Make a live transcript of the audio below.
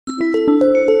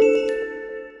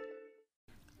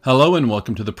Hello and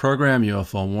welcome to the program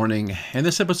UFO Warning. In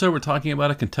this episode, we're talking about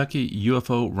a Kentucky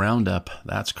UFO Roundup.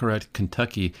 That's correct,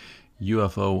 Kentucky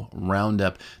UFO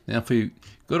Roundup. Now, if we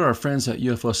go to our friends at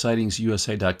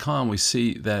UFOsightings.usa.com, we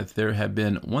see that there have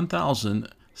been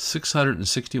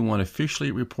 1,661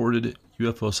 officially reported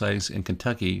UFO sightings in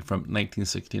Kentucky from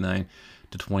 1969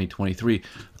 to 2023.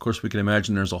 Of course, we can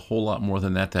imagine there's a whole lot more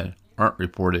than that aren't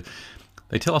reported.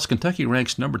 They tell us Kentucky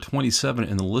ranks number 27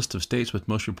 in the list of states with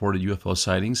most reported UFO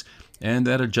sightings, and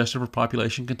that adjusted for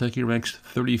population, Kentucky ranks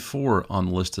 34 on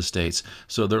the list of states.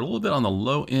 So they're a little bit on the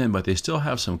low end, but they still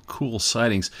have some cool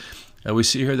sightings. We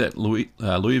see here that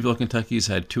Louisville, Kentucky's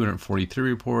had 243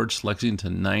 reports,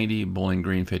 Lexington 90, Bowling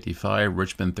Green 55,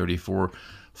 Richmond 34,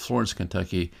 Florence,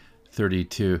 Kentucky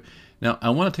 32. Now,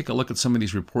 I want to take a look at some of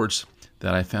these reports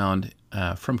that I found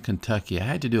from Kentucky. I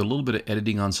had to do a little bit of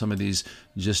editing on some of these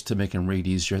just to make them read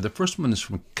easier. The first one is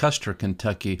from Custer,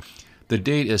 Kentucky. The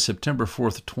date is September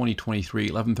 4th, 2023,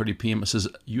 11:30 p.m. It says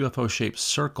UFO-shaped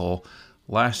circle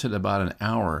lasted about an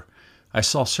hour. I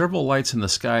saw several lights in the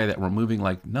sky that were moving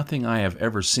like nothing I have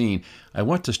ever seen. I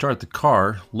went to start the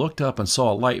car, looked up and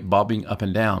saw a light bobbing up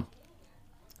and down.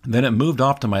 Then it moved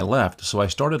off to my left, so I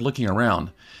started looking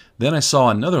around. Then I saw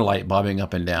another light bobbing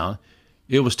up and down.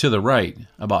 It was to the right,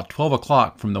 about 12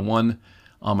 o'clock from the one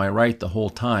on my right the whole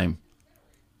time.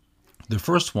 The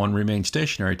first one remained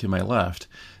stationary to my left.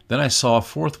 Then I saw a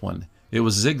fourth one. It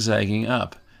was zigzagging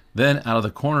up. Then out of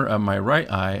the corner of my right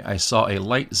eye, I saw a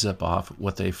light zip off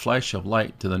with a flash of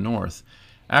light to the north.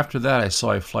 After that, I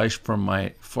saw a flash from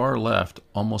my far left,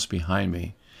 almost behind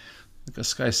me.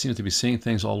 This guy seems to be seeing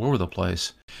things all over the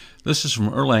place. This is from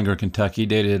Erlanger, Kentucky,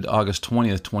 dated August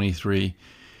 20th, 23.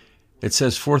 It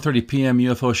says 4:30 p.m.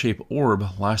 UFO-shaped orb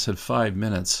lasted 5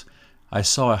 minutes. I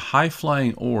saw a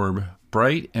high-flying orb,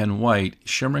 bright and white,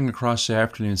 shimmering across the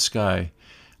afternoon sky.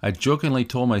 I jokingly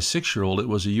told my 6-year-old it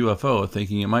was a UFO,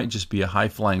 thinking it might just be a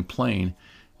high-flying plane,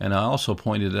 and I also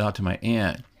pointed it out to my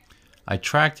aunt. I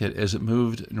tracked it as it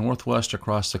moved northwest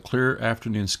across the clear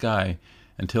afternoon sky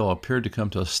until it appeared to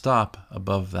come to a stop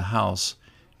above the house.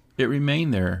 It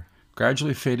remained there,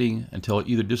 gradually fading until it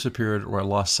either disappeared or I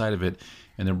lost sight of it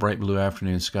in the bright blue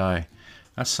afternoon sky.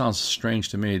 That sounds strange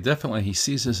to me. Definitely he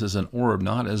sees this as an orb,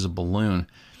 not as a balloon.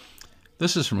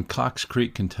 This is from Cox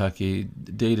Creek, Kentucky,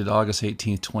 dated August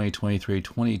 18th, 2023,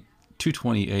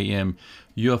 2:20 a.m.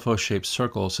 UFO-shaped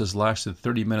circle says lasted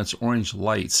 30 minutes. Orange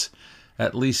lights.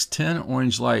 At least 10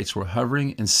 orange lights were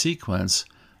hovering in sequence,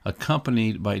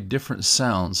 accompanied by different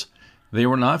sounds. They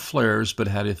were not flares, but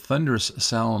had a thunderous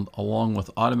sound along with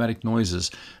automatic noises.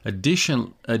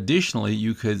 Additionally,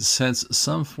 you could sense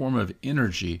some form of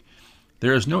energy.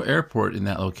 There is no airport in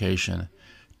that location.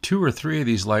 2 or 3 of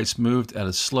these lights moved at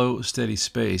a slow, steady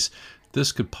pace.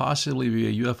 This could possibly be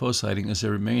a UFO sighting as they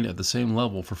remained at the same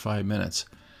level for 5 minutes.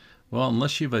 Well,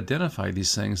 unless you've identified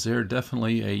these things, they're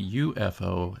definitely a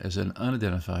UFO, as in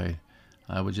unidentified.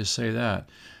 I would just say that.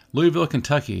 Louisville,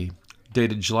 Kentucky,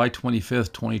 dated July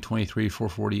 25th, 2023,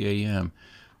 4:40 a.m.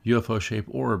 UFO-shaped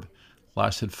orb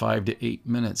lasted 5 to 8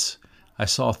 minutes. I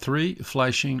saw 3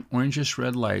 flashing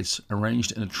orangish-red lights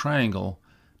arranged in a triangle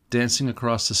dancing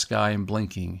across the sky and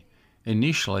blinking.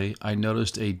 Initially, I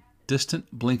noticed a distant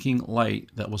blinking light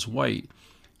that was white,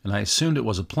 and I assumed it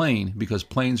was a plane because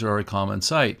planes are a common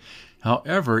sight.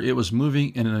 However, it was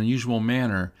moving in an unusual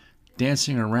manner,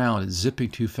 dancing around and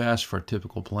zipping too fast for a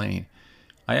typical plane.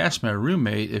 I asked my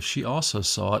roommate if she also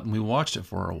saw it, and we watched it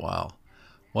for a while.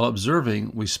 While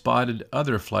observing, we spotted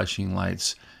other flashing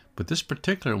lights, but this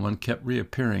particular one kept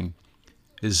reappearing.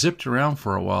 It zipped around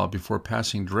for a while before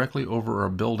passing directly over our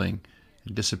building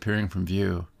and disappearing from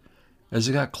view. As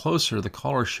it got closer, the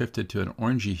color shifted to an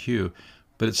orangey hue,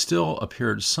 but it still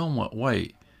appeared somewhat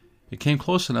white. It came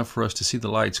close enough for us to see the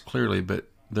lights clearly, but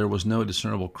there was no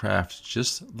discernible craft,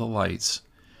 just the lights.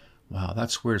 Wow,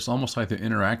 that's weird. It's almost like they're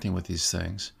interacting with these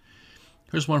things.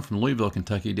 Here's one from Louisville,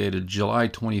 Kentucky, dated July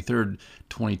 23rd,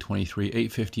 2023,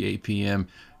 8:58 p.m.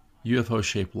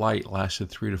 UFO-shaped light lasted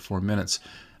 3 to 4 minutes.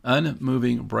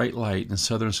 Unmoving bright light in the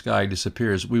southern sky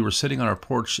disappears. We were sitting on our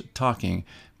porch talking.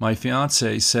 My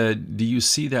fiance said, "Do you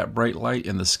see that bright light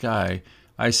in the sky?"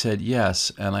 I said,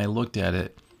 "Yes," and I looked at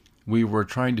it. We were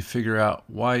trying to figure out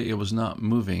why it was not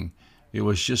moving. It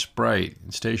was just bright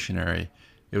and stationary.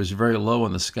 It was very low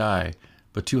in the sky,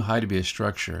 but too high to be a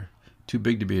structure, too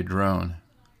big to be a drone.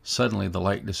 Suddenly, the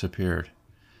light disappeared.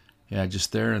 Yeah,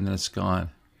 just there, and then it's gone.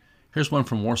 Here's one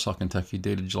from Warsaw, Kentucky,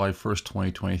 dated July 1st,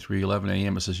 2023, 11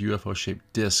 a.m. It says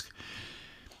UFO-shaped disc.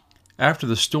 After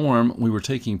the storm, we were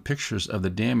taking pictures of the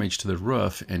damage to the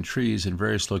roof and trees in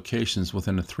various locations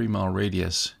within a 3-mile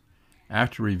radius.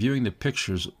 After reviewing the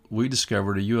pictures, we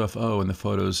discovered a UFO in the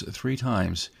photos 3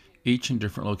 times, each in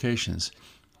different locations.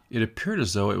 It appeared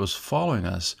as though it was following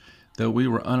us, though we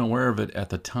were unaware of it at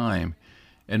the time.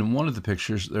 In one of the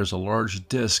pictures, there's a large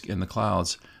disc in the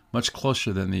clouds, much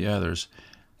closer than the others.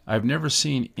 I've never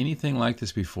seen anything like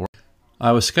this before.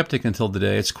 I was skeptic until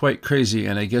today. It's quite crazy,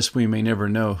 and I guess we may never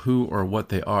know who or what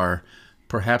they are.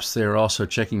 Perhaps they are also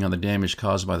checking on the damage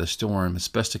caused by the storm. It's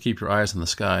best to keep your eyes on the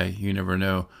sky. You never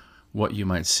know what you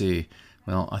might see.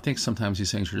 Well, I think sometimes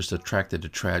these things are just attracted to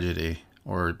tragedy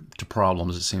or to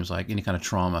problems, it seems like, any kind of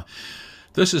trauma.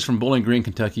 This is from Bowling Green,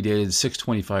 Kentucky, dated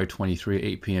 6/25/23,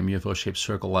 8 p.m. UFO-shaped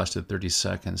circle lasted 30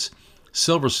 seconds.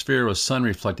 Silver sphere with sun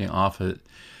reflecting off it.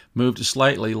 Moved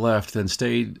slightly left, then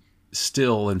stayed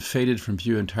still and faded from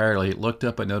view entirely. Looked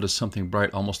up and noticed something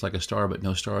bright, almost like a star, but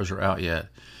no stars are out yet.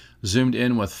 Zoomed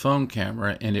in with phone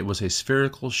camera, and it was a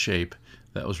spherical shape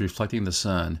that was reflecting the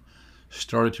sun.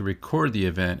 Started to record the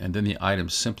event, and then the item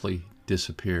simply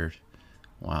disappeared.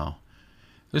 Wow.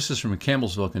 This is from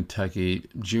Campbellsville, Kentucky,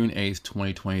 June 8th,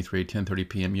 2023, 10:30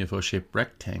 p.m. UFO-shaped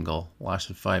rectangle.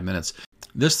 Lasted 5 minutes.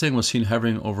 This thing was seen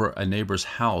hovering over a neighbor's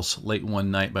house late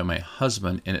one night by my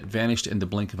husband, and it vanished in the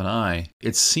blink of an eye.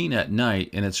 It's seen at night,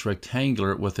 and it's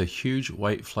rectangular with a huge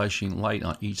white flashing light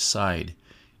on each side.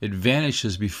 It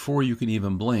vanishes before you can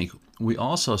even blink. We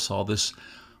also saw this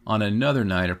on another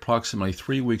night approximately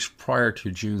 3 weeks prior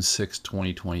to June 6,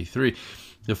 2023.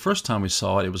 The first time we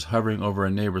saw it, it was hovering over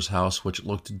a neighbor's house, which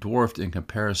looked dwarfed in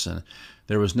comparison.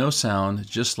 There was no sound,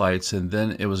 just lights, and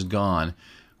then it was gone.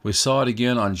 We saw it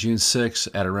again on June 6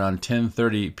 at around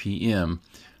 10:30 p.m.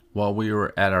 while we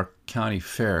were at our county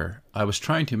fair. I was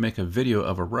trying to make a video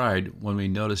of a ride when we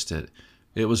noticed it.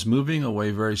 It was moving away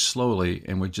very slowly,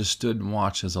 and we just stood and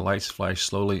watched as the lights flashed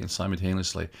slowly and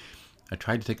simultaneously. I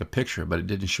tried to take a picture, but it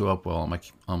didn't show up well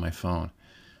on my phone.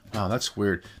 Wow, that's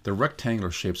weird. The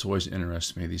rectangular shapes always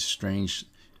interest me. These strange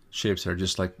shapes that are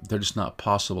just like, they're just not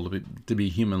possible to be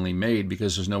humanly made,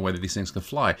 because there's no way that these things can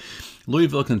fly.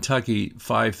 Louisville, Kentucky,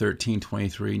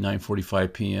 5/13/23,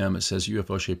 9:45 p.m. It says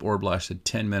UFO-shaped orb lasted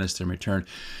 10 minutes, then returned.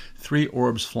 3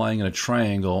 orbs flying in a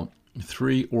triangle.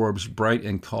 3 orbs bright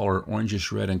in color,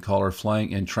 orangish red in color,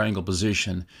 flying in triangle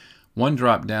position. One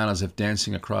dropped down as if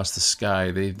dancing across the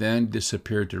sky. They then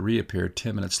disappeared to reappear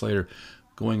 10 minutes later,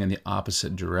 going in the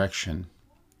opposite direction.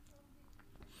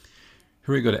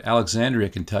 Here we go to Alexandria,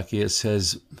 Kentucky. It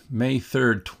says May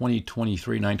 3rd,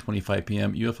 2023, 9:25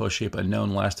 p.m. UFO shape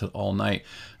unknown lasted all night.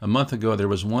 A month ago, there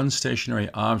was one stationary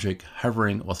object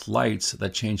hovering with lights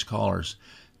that changed colors.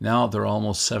 Now there are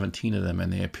almost 17 of them,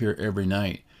 and they appear every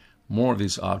night. More of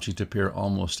these objects appear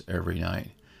almost every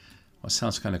night. Well, it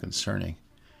sounds kind of concerning.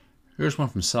 Here's one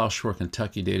from South Shore,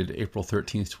 Kentucky, dated April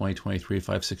 13th, 2023,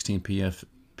 5:16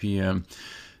 p.m.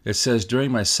 It says,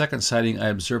 during my second sighting, I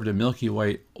observed a milky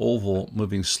white oval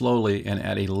moving slowly and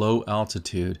at a low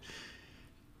altitude.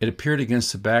 It appeared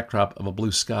against the backdrop of a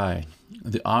blue sky.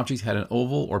 The object had an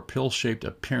oval or pill-shaped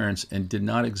appearance and did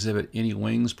not exhibit any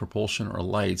wings, propulsion, or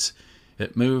lights.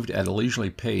 It moved at a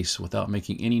leisurely pace without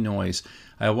making any noise.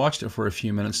 I watched it for a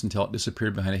few minutes until it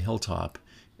disappeared behind a hilltop.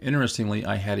 Interestingly,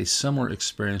 I had a similar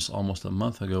experience almost a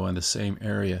month ago in the same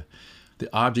area. The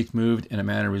object moved in a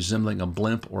manner resembling a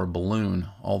blimp or a balloon,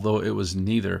 although it was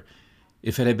neither.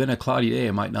 If it had been a cloudy day,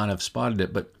 I might not have spotted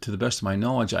it, but to the best of my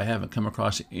knowledge, I haven't come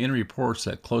across any reports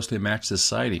that closely match this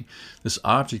sighting. This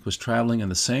object was traveling in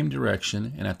the same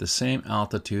direction and at the same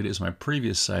altitude as my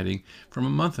previous sighting from a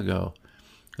month ago.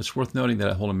 It's worth noting that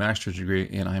I hold a master's degree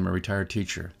and I am a retired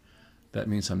teacher. That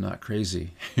means I'm not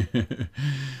crazy.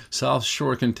 South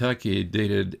Shore, Kentucky,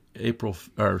 dated March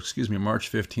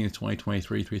 15th,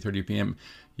 2023, 3:30 p.m.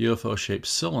 UFO-shaped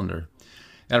cylinder.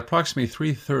 At approximately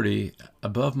 3:30,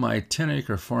 above my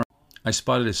 10-acre farm, I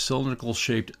spotted a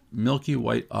cylindrical-shaped milky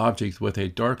white object with a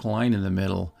dark line in the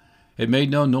middle. It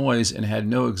made no noise and had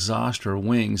no exhaust or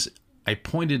wings. I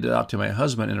pointed it out to my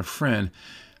husband and a friend.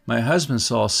 My husband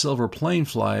saw a silver plane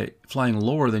flying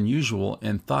lower than usual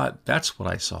and thought that's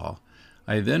what I saw.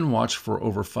 I then watched for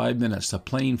over 5 minutes, the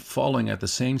plane following at the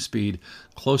same speed,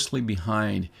 closely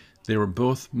behind. They were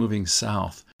both moving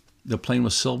south. The plane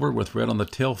was silver with red on the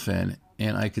tail fin,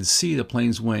 and I could see the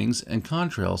plane's wings and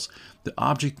contrails. The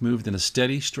object moved in a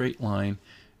steady, straight line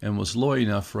and was low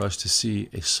enough for us to see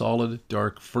a solid,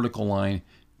 dark, vertical line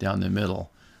down the middle.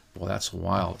 Well, that's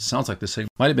wild. It sounds like this thing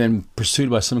might have been pursued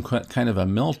by some kind of a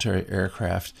military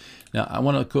aircraft. Now, I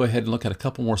want to go ahead and look at a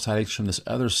couple more sightings from this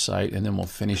other site, and then we'll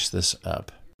finish this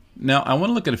up. Now, I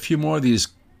want to look at a few more of these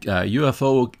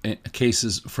UFO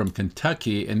cases from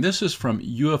Kentucky, and this is from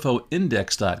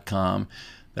ufoindex.com.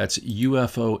 That's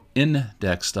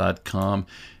ufoindex.com.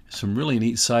 Some really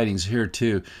neat sightings here,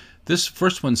 too. This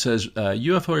first one says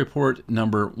UFO report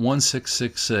number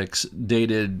 1666,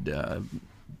 dated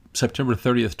September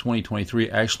 30th,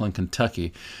 2023, Ashland,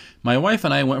 Kentucky. My wife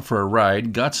and I went for a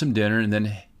ride, got some dinner, and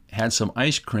then had some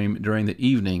ice cream during the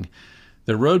evening.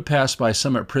 The road passed by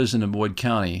Summit Prison in Boyd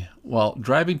County. While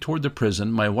driving toward the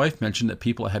prison, my wife mentioned that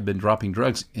people had been dropping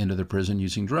drugs into the prison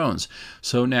using drones.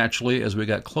 So naturally, as we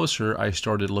got closer, I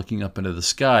started looking up into the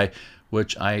sky,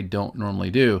 which I don't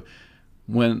normally do.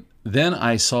 Then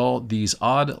I saw these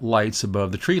odd lights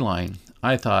above the tree line.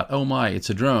 I thought, oh my, it's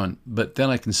a drone. But then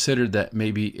I considered that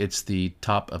maybe it's the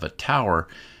top of a tower.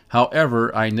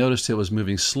 However, I noticed it was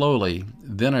moving slowly.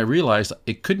 Then I realized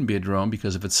it couldn't be a drone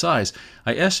because of its size.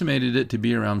 I estimated it to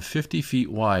be around 50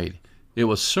 feet wide. It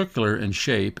was circular in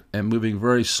shape and moving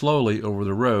very slowly over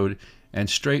the road and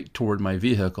straight toward my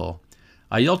vehicle.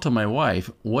 I yelled to my wife,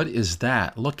 "What is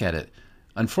that? Look at it."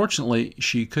 Unfortunately,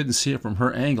 she couldn't see it from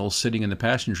her angle sitting in the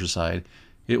passenger side.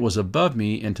 It was above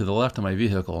me and to the left of my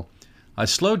vehicle. I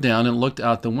slowed down and looked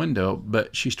out the window,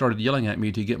 but she started yelling at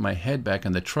me to get my head back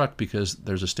in the truck because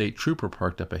there's a state trooper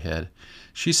parked up ahead.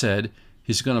 She said,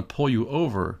 "He's going to pull you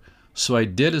over." So I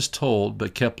did as told,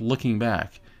 but kept looking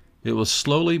back. It was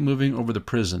slowly moving over the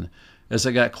prison. As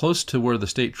I got close to where the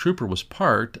state trooper was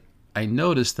parked, I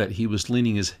noticed that he was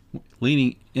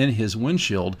leaning in his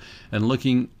windshield and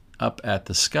looking up at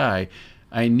the sky.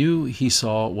 I knew he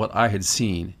saw what I had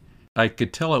seen. I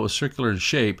could tell it was circular in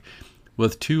shape,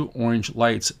 with two orange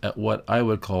lights at what I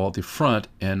would call the front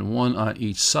and one on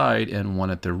each side and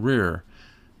one at the rear.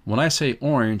 When I say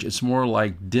orange, it's more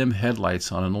like dim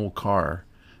headlights on an old car.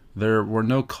 There were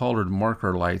no colored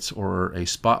marker lights or a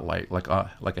spotlight like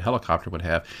a helicopter would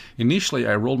have. Initially,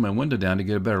 I rolled my window down to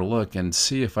get a better look and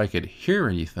see if I could hear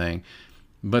anything,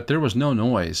 but there was no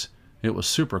noise. It was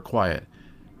super quiet.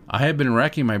 I had been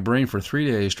racking my brain for 3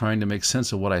 days trying to make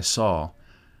sense of what I saw.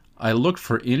 I looked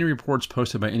for any reports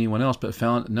posted by anyone else, but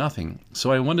found nothing.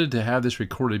 So I wanted to have this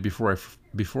recorded before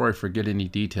I forget any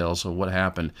details of what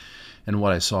happened and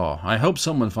what I saw. I hope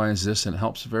someone finds this and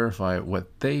helps verify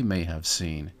what they may have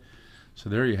seen. So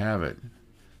there you have it.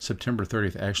 September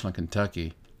 30th, Ashland,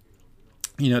 Kentucky.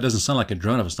 You know, it doesn't sound like a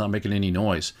drone if it's not making any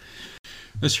noise.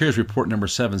 This here is report number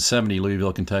 770,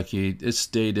 Louisville, Kentucky. It's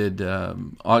dated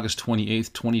August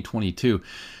 28th, 2022.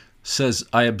 Says,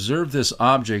 I observed this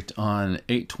object on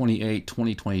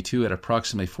 8/28/2022 at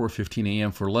approximately 4:15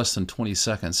 a.m. for less than 20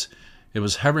 seconds. It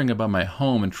was hovering above my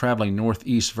home and traveling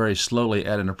northeast very slowly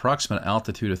at an approximate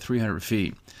altitude of 300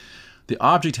 feet. The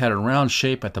object had a round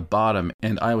shape at the bottom,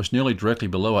 and I was nearly directly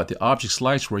below it. The object's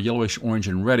lights were yellowish, orange,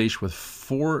 and reddish, with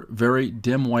 4 very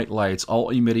dim white lights,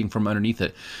 all emitting from underneath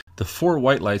it. The 4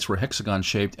 white lights were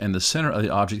hexagon-shaped, and the center of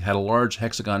the object had a large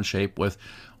hexagon shape with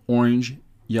orange,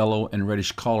 yellow, and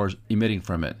reddish colors emitting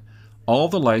from it. All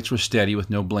the lights were steady with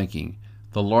no blinking.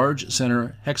 The large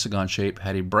center hexagon shape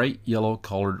had a bright yellow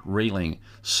colored railing,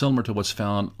 similar to what's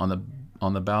found on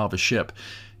the bow of a ship.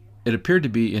 It appeared to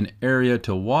be an area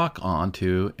to walk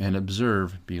onto and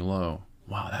observe below.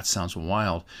 Wow, that sounds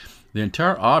wild. The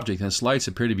entire object and its lights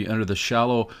appeared to be under the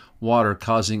shallow water,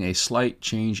 causing a slight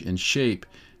change in shape,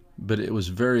 but it was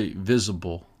very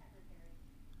visible.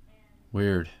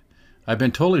 Weird. I've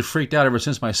been totally freaked out ever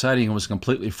since my sighting and was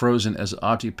completely frozen as the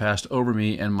object passed over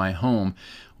me and my home.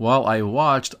 While I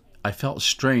watched, I felt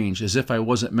strange, as if I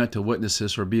wasn't meant to witness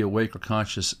this or be awake or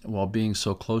conscious while being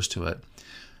so close to it.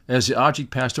 As the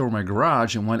object passed over my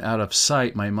garage and went out of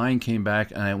sight, my mind came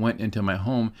back and I went into my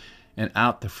home and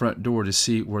out the front door to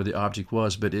see where the object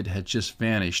was, but it had just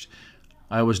vanished.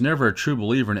 I was never a true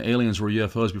believer in aliens or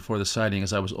UFOs before the sighting,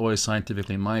 as I was always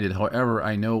scientifically minded. However,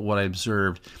 I know what I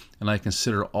observed, and I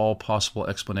consider all possible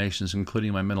explanations,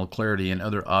 including my mental clarity and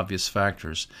other obvious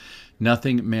factors.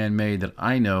 Nothing man-made that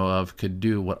I know of could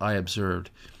do what I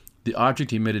observed. The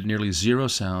object emitted nearly zero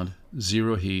sound,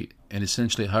 zero heat, and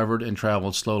essentially hovered and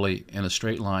traveled slowly in a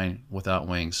straight line without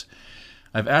wings.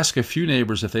 I've asked a few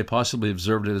neighbors if they possibly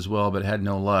observed it as well, but had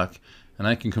no luck, and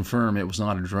I can confirm it was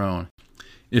not a drone.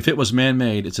 If it was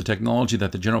man-made, it's a technology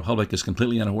that the general public is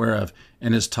completely unaware of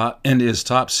and is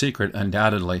top secret,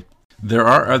 undoubtedly. There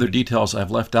are other details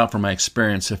I've left out from my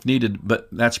experience if needed, but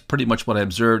that's pretty much what I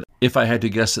observed. If I had to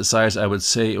guess the size, I would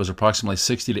say it was approximately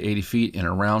 60 to 80 feet in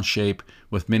a round shape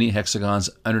with many hexagons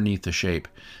underneath the shape.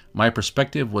 My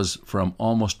perspective was from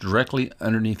almost directly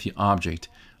underneath the object.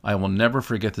 I will never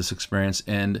forget this experience,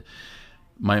 and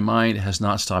my mind has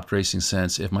not stopped racing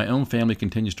since. If my own family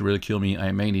continues to ridicule me,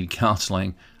 I may need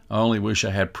counseling. I only wish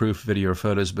I had proof, video, or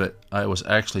photos, but I was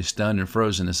actually stunned and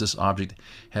frozen as this object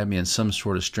had me in some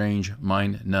sort of strange,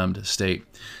 mind-numbed state.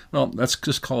 Well, that's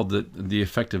just called the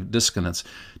effect of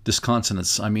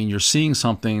disconsonance. I mean, you're seeing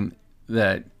something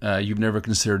that you've never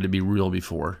considered to be real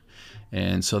before.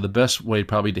 And so the best way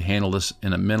probably to handle this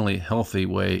in a mentally healthy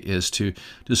way is to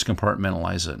just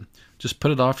compartmentalize it. Just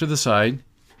put it off to the side.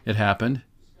 It happened.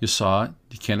 You saw it.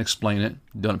 You can't explain it.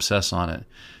 Don't obsess on it.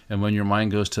 And when your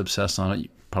mind goes to obsess on it, you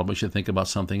probably should think about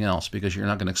something else, because you're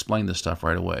not going to explain this stuff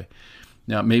right away.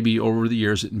 Now, maybe over the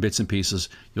years, in bits and pieces,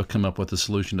 you'll come up with a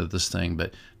solution to this thing,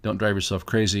 but don't drive yourself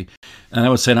crazy. And I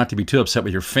would say not to be too upset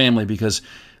with your family, because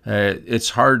it's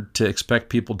hard to expect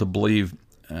people to believe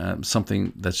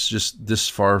something that's just this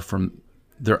far from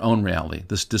their own reality,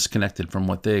 this disconnected from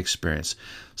what they experience.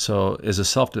 So as a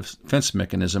self-defense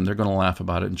mechanism, they're going to laugh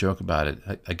about it and joke about it.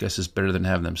 I guess it's better than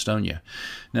having them stone you.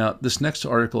 Now, this next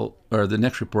article, or the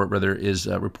next report rather, is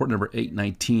report number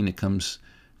 819. It comes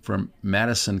from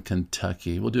Madison,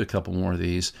 Kentucky. We'll do a couple more of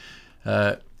these.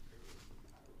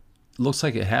 Looks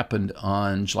like it happened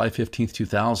on July 15th,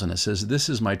 2000. It says, "This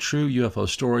is my true UFO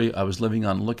story. I was living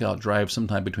on Lookout Drive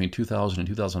sometime between 2000 and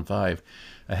 2005.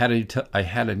 I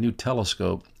had a new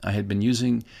telescope I had been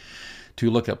using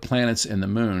to look at planets and the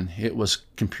moon. It was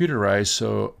computerized,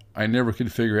 so I never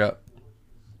could figure out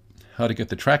how to get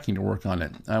the tracking to work on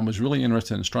it. I was really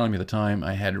interested in astronomy at the time.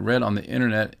 I had read on the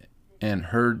internet and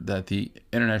heard that the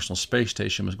International Space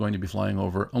Station was going to be flying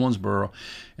over Owensboro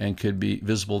and could be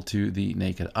visible to the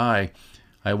naked eye.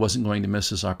 I wasn't going to miss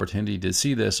this opportunity to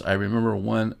see this. I remember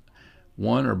one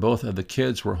or both of the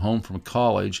kids were home from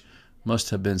college.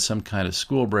 Must have been some kind of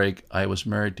school break. I was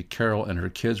married to Carol, and her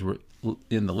kids were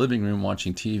in the living room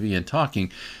watching TV and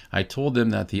talking. I told them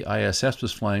that the ISS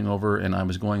was flying over and I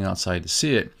was going outside to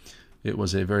see it. It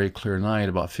was a very clear night,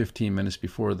 about 15 minutes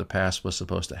before the pass was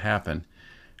supposed to happen.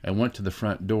 I went to the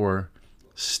front door,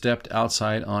 stepped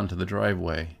outside onto the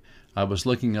driveway. I was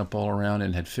looking up all around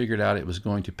and had figured out it was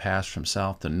going to pass from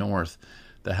south to north.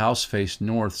 The house faced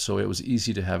north, so it was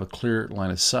easy to have a clear line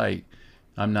of sight.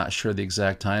 I'm not sure the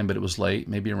exact time, but it was late,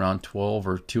 maybe around 12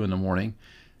 or 2 in the morning.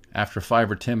 After 5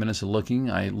 or 10 minutes of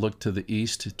looking, I looked to the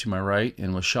east to my right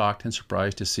and was shocked and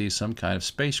surprised to see some kind of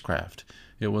spacecraft.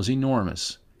 It was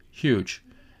enormous, huge.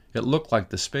 It looked like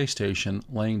the space station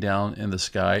laying down in the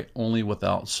sky, only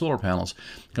without solar panels.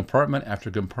 Compartment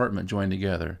after compartment joined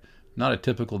together. Not a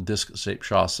typical disc-shaped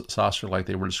saucer like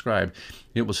they were described.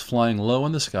 It was flying low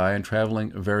in the sky and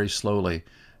traveling very slowly.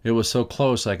 It was so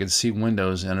close I could see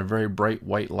windows and a very bright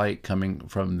white light coming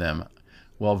from them.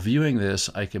 While viewing this,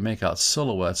 I could make out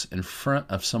silhouettes in front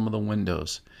of some of the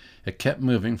windows. It kept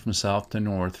moving from south to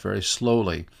north very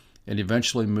slowly, and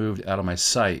eventually moved out of my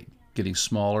sight, getting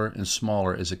smaller and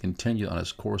smaller as it continued on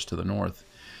its course to the north.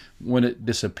 When it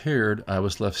disappeared, I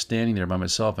was left standing there by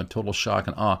myself in total shock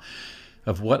and awe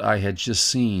of what I had just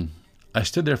seen. I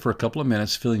stood there for a couple of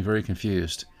minutes feeling very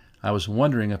confused. I was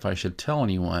wondering if I should tell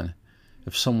anyone.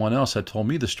 If someone else had told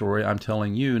me the story I'm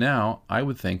telling you now, I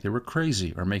would think they were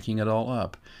crazy or making it all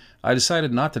up. I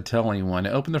decided not to tell anyone.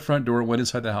 I opened the front door, went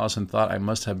inside the house, and thought I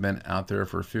must have been out there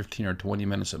for 15 or 20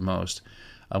 minutes at most.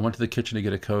 I went to the kitchen to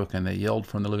get a Coke, and they yelled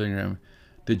from the living room,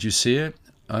 "Did you see it?"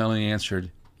 I only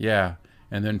answered, "Yeah,"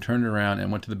 and then turned around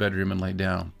and went to the bedroom and lay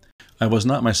down. I was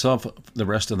not myself the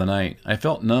rest of the night. I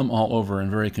felt numb all over and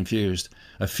very confused,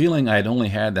 a feeling I had only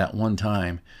had that one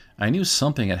time. I knew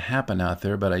something had happened out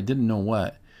there, but I didn't know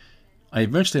what. I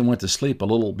eventually went to sleep a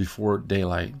little before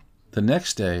daylight. The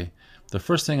next day, the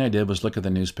first thing I did was look at the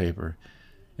newspaper.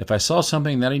 If I saw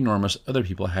something that enormous, other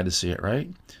people had to see it,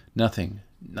 right? Nothing.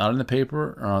 Not in the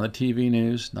paper or on the TV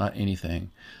news, not anything.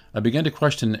 I began to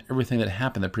question everything that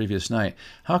happened the previous night.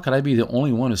 How could I be the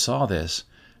only one who saw this?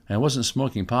 I wasn't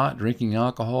smoking pot, drinking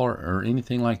alcohol, or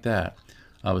anything like that.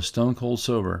 I was stone cold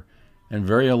sober and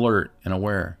very alert and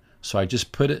aware. So I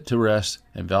just put it to rest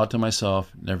and vowed to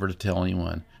myself never to tell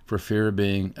anyone, for fear of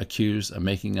being accused of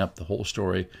making up the whole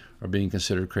story or being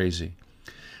considered crazy.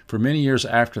 For many years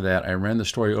after that, I ran the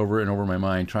story over and over in my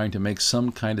mind, trying to make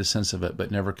some kind of sense of it,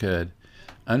 but never could.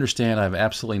 I understand I have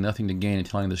absolutely nothing to gain in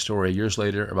telling the story. Years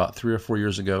later, about 3 or 4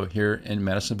 years ago, here in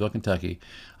Madisonville, Kentucky,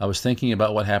 I was thinking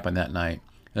about what happened that night,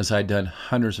 as I had done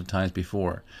hundreds of times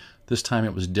before. This time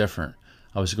it was different.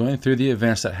 I was going through the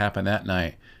events that happened that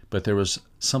night, but there was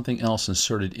something else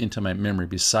inserted into my memory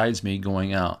besides me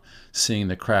going out, seeing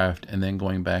the craft, and then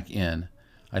going back in.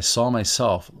 I saw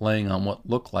myself laying on what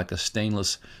looked like a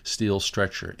stainless steel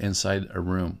stretcher inside a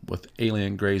room with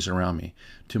alien grays around me,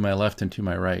 to my left and to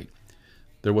my right.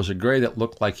 There was a gray that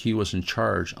looked like he was in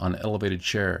charge on an elevated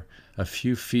chair, a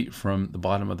few feet from the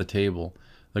bottom of the table.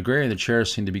 The gray in the chair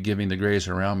seemed to be giving the grays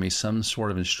around me some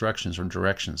sort of instructions or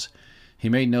directions. He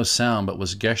made no sound, but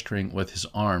was gesturing with his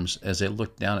arms as they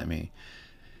looked down at me.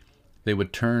 They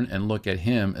would turn and look at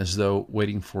him as though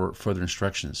waiting for further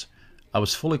instructions. I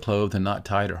was fully clothed and not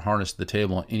tied or harnessed to the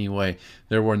table in any way.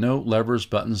 There were no levers,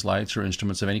 buttons, lights, or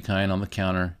instruments of any kind on the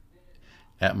counter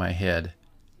at my head.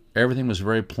 Everything was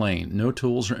very plain, no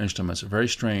tools or instruments, very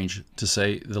strange to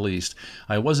say the least.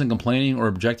 I wasn't complaining or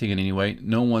objecting in any way.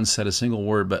 No one said a single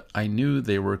word, but I knew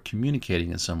they were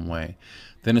communicating in some way.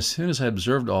 Then as soon as I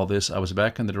observed all this, I was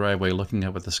back in the driveway looking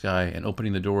up at the sky and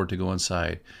opening the door to go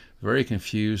inside, very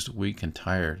confused, weak, and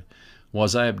tired.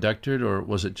 Was I abducted, or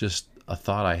was it just a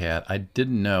thought I had? I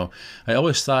didn't know. I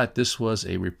always thought this was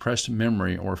a repressed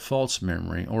memory or false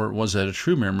memory, or was it a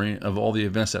true memory of all the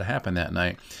events that happened that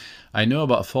night? I know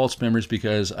about false memories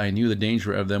because I knew the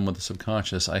danger of them with the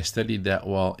subconscious. I studied that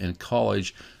while in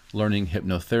college learning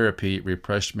hypnotherapy,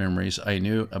 repressed memories. I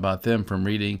knew about them from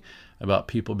reading about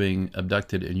people being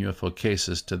abducted in UFO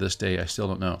cases. To this day, I still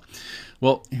don't know.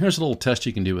 Well, here's a little test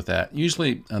you can do with that.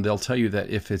 Usually, they'll tell you that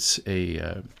if it's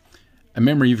a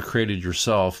memory you've created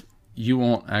yourself, you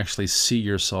won't actually see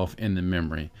yourself in the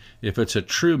memory. If it's a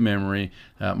true memory,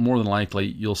 more than likely,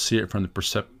 you'll see it from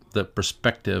the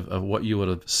perspective of what you would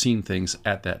have seen things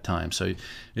at that time. So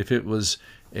if it was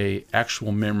a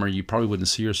actual memory, you probably wouldn't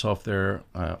see yourself there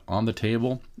on the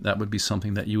table. That would be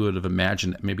something that you would have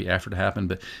imagined maybe after it happened.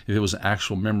 But if it was an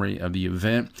actual memory of the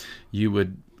event, you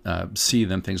would see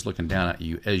them things looking down at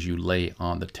you as you lay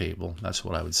on the table. That's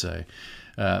what I would say.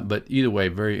 But either way,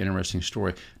 very interesting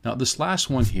story. Now, this last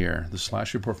one here, this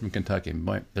last report from Kentucky,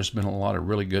 boy, there's been a lot of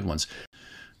really good ones.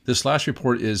 This last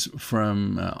report is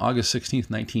from August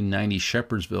 16th, 1990,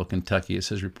 Shepherdsville, Kentucky. It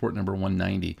says report number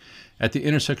 190. At the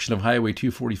intersection of Highway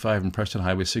 245 and Preston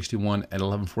Highway 61 at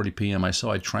 11:40 p.m., I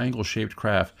saw a triangle-shaped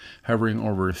craft hovering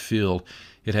over a field.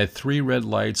 It had 3 red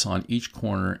lights on each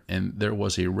corner, and there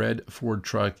was a red Ford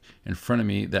truck in front of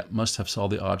me that must have saw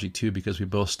the object too, because we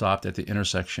both stopped at the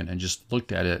intersection and just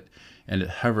looked at it, and it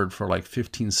hovered for like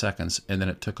 15 seconds, and then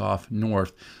it took off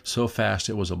north so fast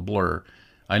it was a blur.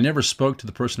 I never spoke to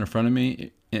the person in front of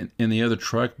me in the other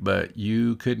truck, but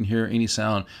you couldn't hear any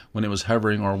sound when it was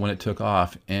hovering or when it took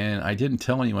off. And I didn't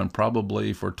tell anyone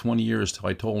probably for 20 years till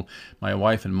I told my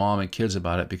wife and mom and kids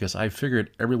about it, because I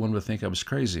figured everyone would think I was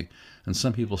crazy. And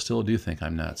some people still do think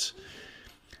I'm nuts.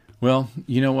 Well,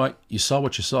 you know what? You saw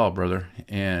what you saw, brother,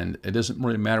 and it doesn't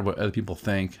really matter what other people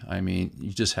think. I mean,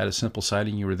 you just had a simple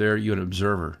sighting. You were there. You're an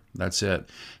observer. That's it,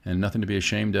 and nothing to be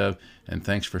ashamed of. And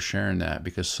thanks for sharing that,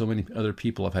 because so many other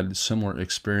people have had similar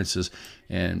experiences,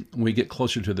 and we get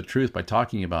closer to the truth by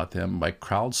talking about them, by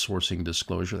crowdsourcing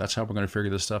disclosure. That's how we're going to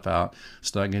figure this stuff out.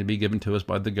 It's not going to be given to us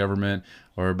by the government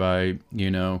or by,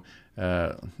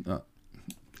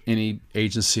 any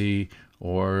agency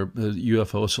or a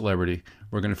UFO celebrity.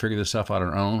 We're going to figure this stuff out on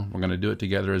our own. We're going to do it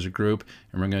together as a group,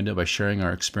 and we're going to do it by sharing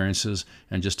our experiences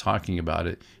and just talking about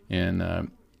it and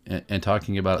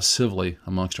talking about it civilly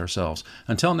amongst ourselves.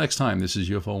 Until next time, this is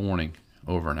UFO Warning.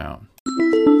 Over and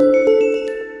out.